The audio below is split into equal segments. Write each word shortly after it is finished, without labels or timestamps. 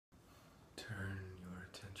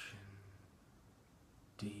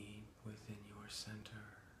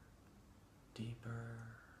deeper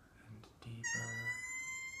and deeper.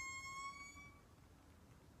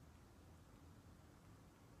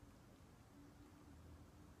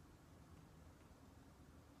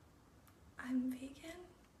 I'm vegan.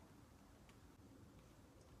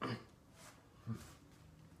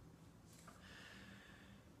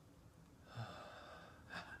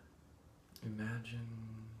 Imagine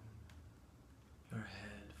your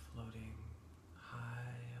head floating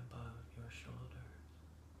high above your shoulders,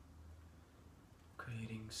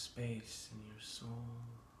 creating space in your soul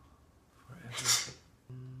for everything.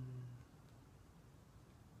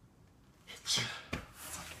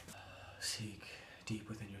 Seek deep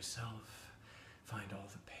within yourself, find all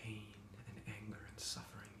the pain and anger and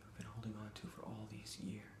suffering you've been holding on to for all these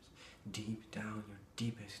years. Deep down, your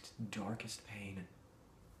deepest, darkest pain.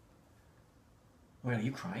 Wait, are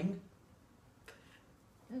you crying?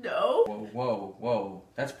 No. Whoa, whoa, whoa.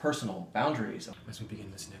 That's personal. Boundaries. As we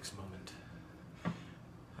begin this next moment,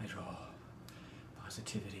 I draw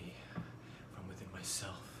positivity from within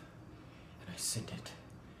myself, and I send it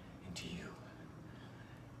into you.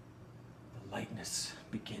 The lightness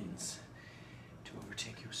begins to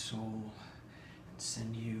overtake your soul and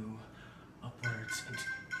send you upwards into...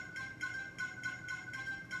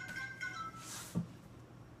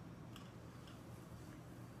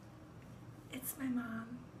 It's my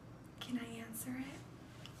mom. Can I answer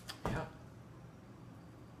it? Yeah.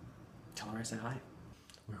 Tell her I said hi.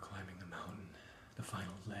 We're climbing the mountain, the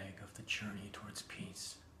final leg of the journey towards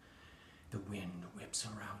peace. The wind whips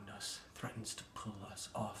around us, threatens to pull us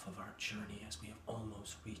off of our journey as we have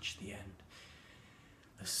almost reached the end.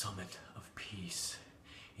 The summit of peace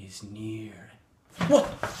is near.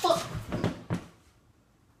 What the fuck?